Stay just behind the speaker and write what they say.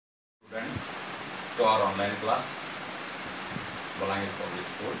to our online class, Balangir Public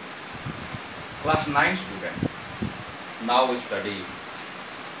School. Class 9 student. Now we study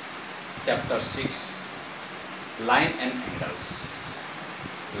chapter 6, line and angles.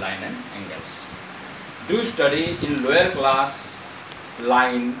 Line and angles. Do you study in lower class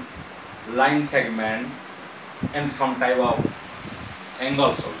line segment, and some type of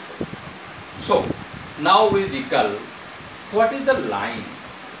angles also. So now we recall what is the line.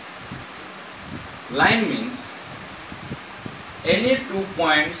 Line means any 2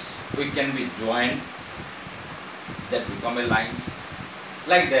 points we can be joined, that become a line.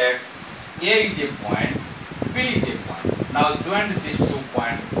 Like that, A is a point, B is a point. Now join these 2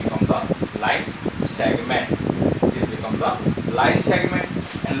 points, become the line segment. This become the line segment,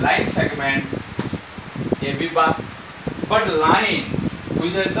 and line segment AB bar. But line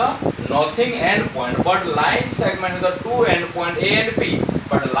which is the nothing end point, but line segment is the 2 end point A and B.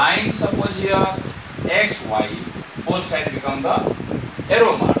 But line, suppose here X, Y, both sides become the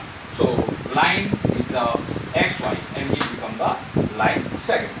arrow mark. So line is the X, Y, and it become the line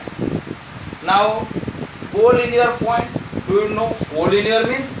segment. Now collinear point. Do you know collinear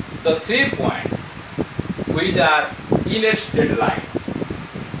means? The 3 points which are in a straight line.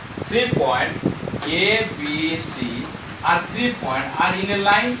 3 points A, B, C are 3 points are in a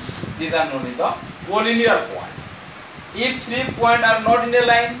line. These are known as the collinear point. If 3 points are not in a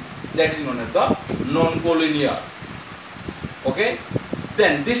line, that is known as the non-collinear. Okay.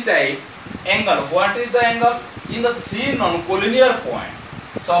 Then this type angle. What is the angle? In the 3 non-collinear points.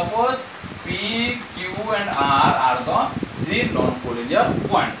 Suppose P, Q and R are the 3 non-collinear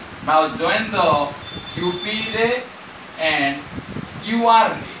points. Now join the QP ray and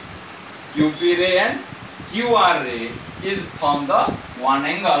QR ray. QP ray and QR ray is from the one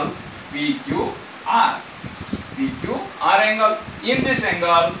angle PQR. PQR angle. In this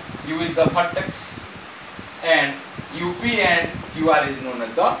angle, Q is the vertex and QP and QR is known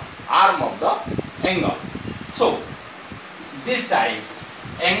as the arm of the angle. So this type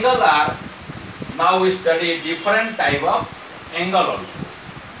angle are, now we study different type of angle also.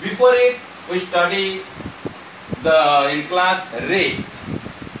 Before it we study in class ray.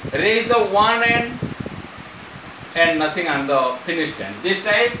 Ray is the one end and nothing on the finished end. This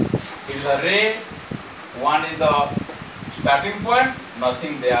type is the ray, one is the starting point,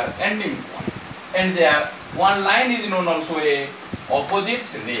 nothing there ending point. And there one line is known also a opposite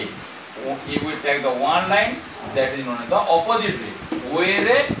ray. If we take the one line, that is known as the opposite ray. OA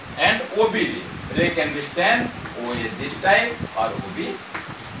ray and OB ray. Ray can be stand OA this type or OB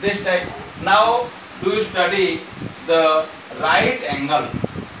this type. Now do you study the right angle?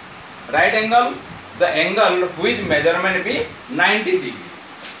 Right angle, the angle with measurement be 90 degree.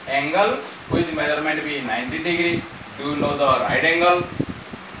 Angle with measurement be 90 degree. Do you know the right angle?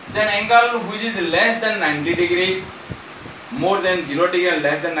 Then angle which is less than 90 degree, more than 0 degree and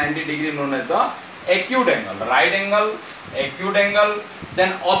less than 90 degree, known as the acute angle. Right angle, acute angle,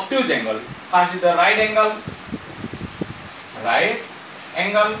 then obtuse angle. First is the right angle,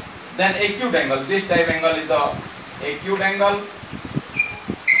 then acute angle. This type angle is the acute angle.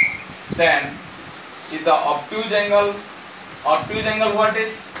 Then is the obtuse angle. Obtuse angle, what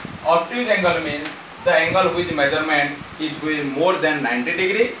is? Obtuse angle means the angle with measurement is with more than 90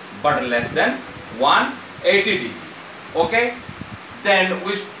 degree but less than 180 degree. Okay. Then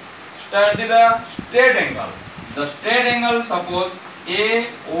we study the straight angle. The straight angle, suppose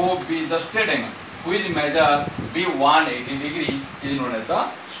AOB, the straight angle which measure be 180 degree is known as the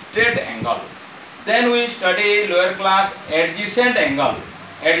straight angle. Then we study lower class adjacent angle.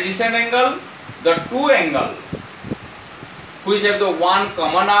 Adjacent angle, the 2 angle which have the one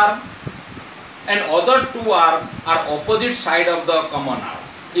common arm and other 2 arm are opposite side of the common arm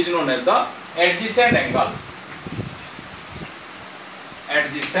is known as the adjacent angle.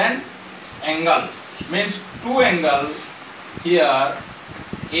 Adjacent angle means 2 angle here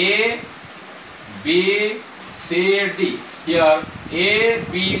A, B, C, D. Here A,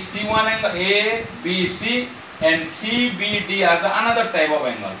 B, C, one angle A, B, C and C, B, D are the another type of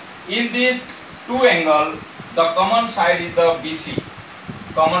angle. In this 2 angle, the common side is the BC.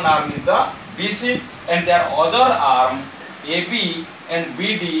 Common arm is the BC and their other arm AB and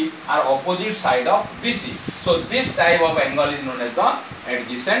BD are opposite side of BC. So this type of angle is known as the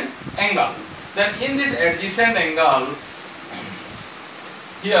adjacent angle. Then in this adjacent angle,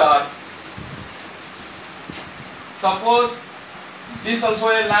 here suppose this also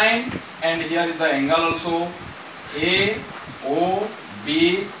a line and here is the angle also A, O,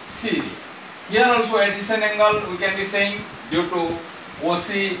 B, C. Here also adjacent angle we can be saying due to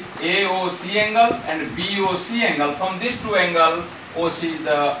OC, AOC angle and BOC angle. From these 2 angles, OC is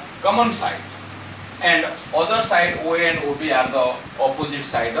the common side. and other side OA and OB are the opposite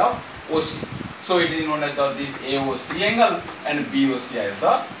side of OC. So it is known as this AOC angle and BOC as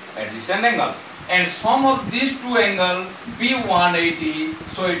the adjacent angle. And sum of these two angles B180,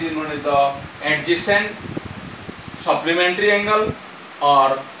 so it is known as the adjacent supplementary angle,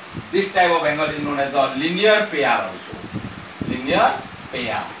 or this type of angle is known as the linear pair also. Linear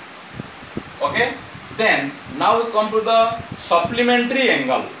pair. Okay. Then now we come to the supplementary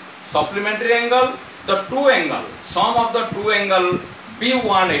angle. Supplementary angle, the two angle, sum of the two angle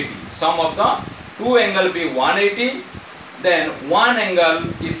B180, sum of the two angle B180, then one angle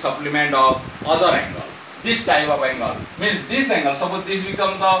is supplement of other angle. This type of angle means this angle, suppose this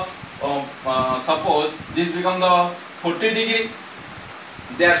become the suppose this become the 40 degree,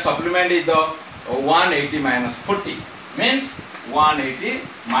 their supplement is the 180 minus 40, means 180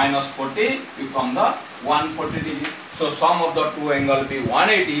 minus 40 become the 140 degree. So sum of the two angle be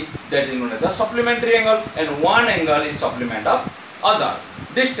 180, that is known as the supplementary angle, and one angle is supplement of other.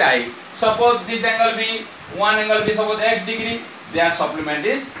 This type, suppose this angle be one angle be suppose x degree, their supplement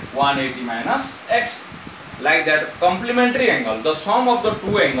is 180 minus x. Like that, complementary angle, the sum of the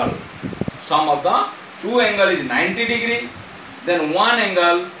two angle, sum of the two angle is 90 degree, then one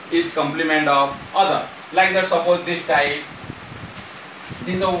angle is complement of other. Like that, suppose this type,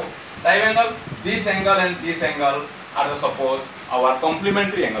 this is the type angle, this angle and this angle are the suppose our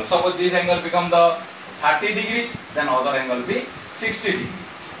complementary angle. Suppose this angle become the 30 degree, then other angle be 60 degree.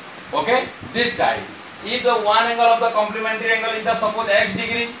 Okay, this type. If the one angle of the complementary angle is the suppose x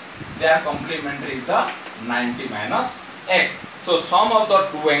degree, their complementary is the 90 minus x. So sum of the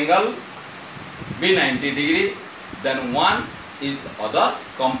two angle be 90 degree, then one is the other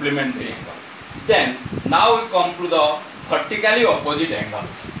complementary angle. Then now we come to the vertically opposite angle.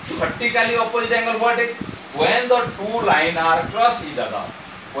 Vertically opposite angle, what is? When the two lines are cross each other.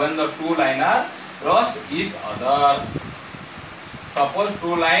 When the two lines are cross each other. Suppose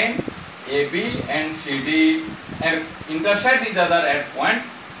two lines AB and CD and intersect each other at point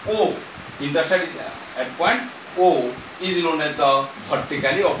O. Intersect at point O is known as the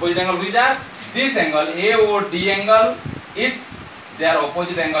vertically opposite angle. Which are this angle AOD angle, if their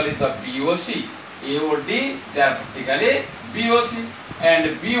opposite angle is the BOC. AOD, they are vertically BOC,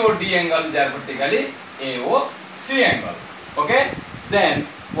 and BOD angle, they are vertically AOC angle. Okay. Then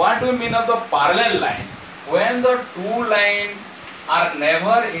what do you mean of the parallel line? When the two lines are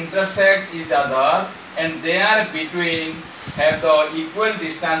never intersect each other and they are between have the equal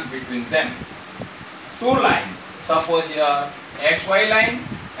distance between them. Two lines, suppose here XY line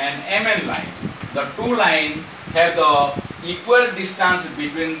and MN line. The two lines have the equal distance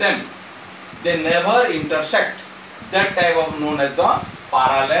between them. They never intersect. That type of known as the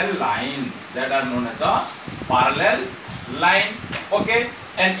parallel line. That are known as the parallel line. Okay.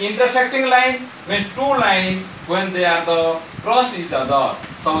 And intersecting line means two lines when they are the cross each other.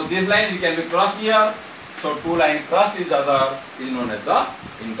 So this line can be crossed here. So two lines cross each other is known as the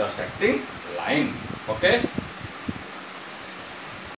intersecting line. Okay.